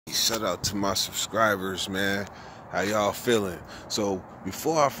Shout out to my subscribers, man. How y'all feeling? So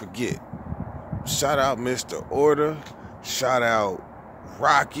before I forget, shout out Mr. Order, shout out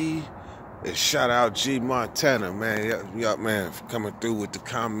Rocky, and shout out G Montana, man. Y'all, man, for coming through with the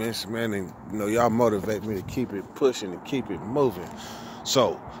comments, man, and y'all motivate me to keep it pushing and keep it moving.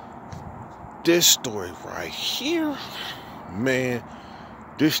 So this story right here, man,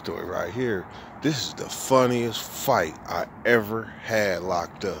 this is the funniest fight I ever had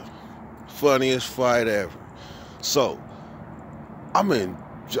locked up. Funniest fight ever. So I'm in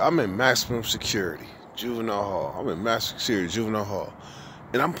maximum security, juvenile hall. I'm in maximum security, juvenile hall.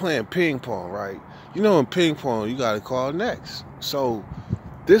 And I'm playing ping pong, right? In ping pong, you gotta call next. So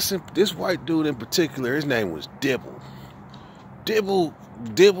this white dude in particular, his name was Dibble. Dibble,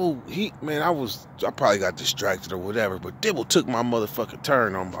 I probably got distracted or whatever, but Dibble took my motherfucking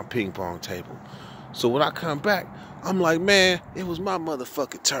turn on my ping pong table. So when I come back, I'm like, man, it was my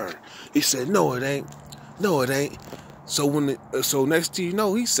motherfucking turn. He said, no, it ain't. No, it ain't. So next thing you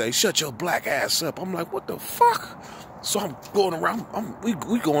know, he say, shut your black ass up. I'm like, what the fuck? So I'm going around, we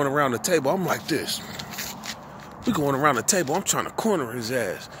going around the table. I'm like this. We going around the table. I'm trying to corner his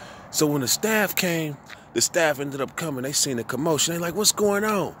ass. So when the staff came, the staff ended up coming. They seen the commotion. They like, what's going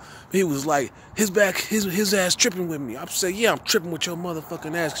on? He was like, his ass tripping with me. I said, yeah, I'm tripping with your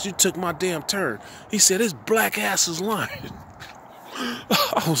motherfucking ass because you took my damn turn. He said, his black ass is lying.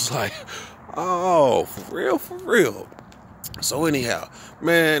 I was like, oh, for real. So anyhow,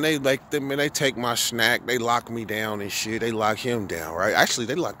 man, they take my snack. They lock me down and shit. They lock him down, right? Actually,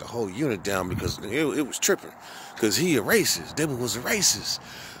 they locked the whole unit down because it was tripping. Because he a racist. Dibble was a racist.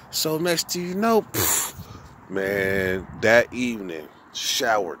 So next thing you know, man, that evening,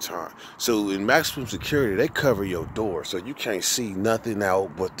 shower time. So in maximum security, they cover your door, so you can't see nothing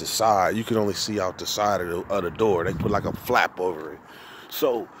out but the side. You can only see out the side of the door. They put like a flap over it.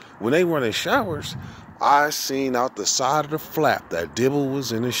 So when they run in showers, I seen out the side of the flap that Dibble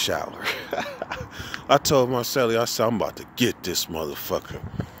was in the shower. I told my celly, I said, I'm about to get this motherfucker.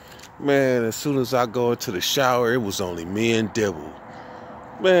 Man, as soon as I go into the shower, it was only me and Dibble.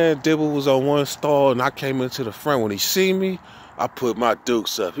 Man, Dibble was on one stall, and I came into the front. When he seen me, I put my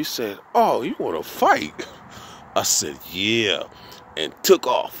dukes up. He said, oh, you want to fight? I said, yeah, and took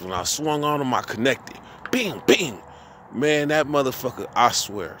off. When I swung on him, I connected. Bing, bing. Man, that motherfucker, I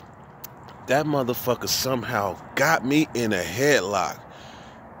swear, that motherfucker somehow got me in a headlock.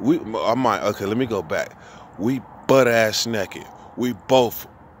 Okay, let me go back. We butt-ass naked. We both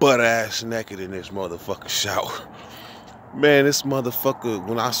butt-ass naked in this motherfucking shower. Man, this motherfucker,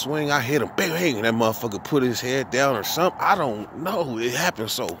 when I swing, I hit him. Bang, bang, and that motherfucker put his head down or something. I don't know. It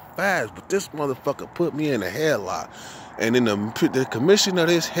happened so fast. But this motherfucker put me in a headlock. And in the commission of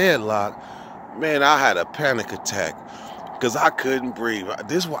this headlock, man, I had a panic attack. Because I couldn't breathe.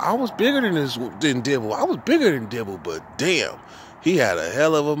 I was bigger than Dibble. I was bigger than Dibble, but damn. He had a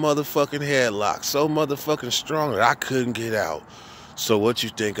hell of a motherfucking headlock. So motherfucking strong that I couldn't get out. So what you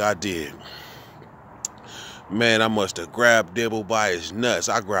think I did? Man, I must have grabbed Dibble by his nuts.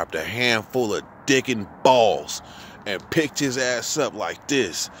 I grabbed a handful of dick and balls and picked his ass up like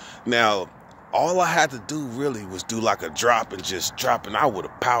this. Now, all I had to do really was do like a drop and just drop, and I would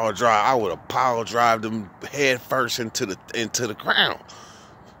have power drive them head first into the ground.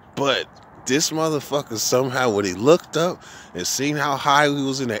 But this motherfucker somehow, when he looked up and seen how high he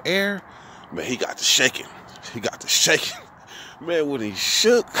was in the air, man, he got to shaking. Man, when he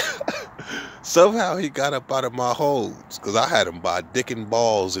shook, somehow he got up out of my holds, because I had him by dick and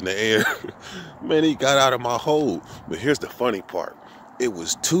balls in the air. Man, he got out of my hold. But here's the funny part. It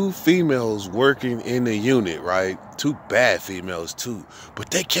was two females working in the unit, right? Two bad females, too.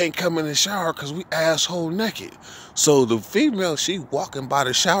 But they can't come in the shower because we asshole naked. So the female, she walking by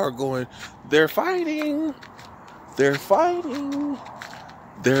the shower going, they're fighting.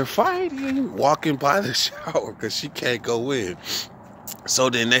 Walking by the shower because she can't go in. So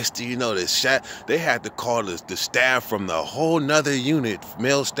then next thing you know, they had to call the staff from the whole nother unit,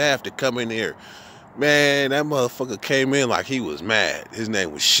 male staff, to come in there. Man, that motherfucker came in like he was mad. His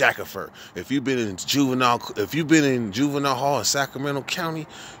name was Shackifer. If you've been in juvenile hall in Sacramento County,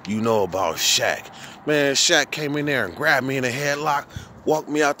 you know about Shaq. Man, Shaq came in there and grabbed me in a headlock, walked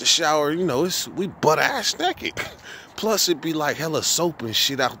me out the shower. We butt ass naked. Plus, it'd be like hella soap and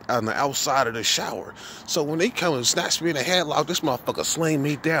shit out on the outside of the shower. So when they come and snatch me in the headlock, this motherfucker sling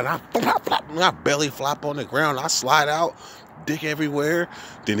me down. I belly flop on the ground. I slide out, dick everywhere.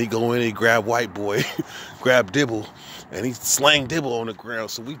 Then he go in and grab white boy, grab Dibble, and he slang Dibble on the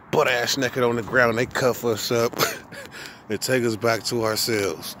ground. So we butt ass naked on the ground. They cuff us up and take us back to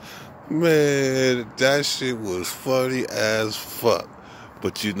ourselves. Man, that shit was funny as fuck.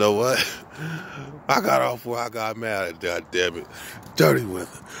 But you know what? I got off where I got mad at, God damn it. Dirty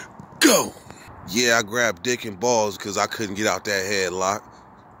with it. Go! Yeah, I grabbed dick and balls because I couldn't get out that headlock.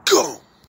 Go!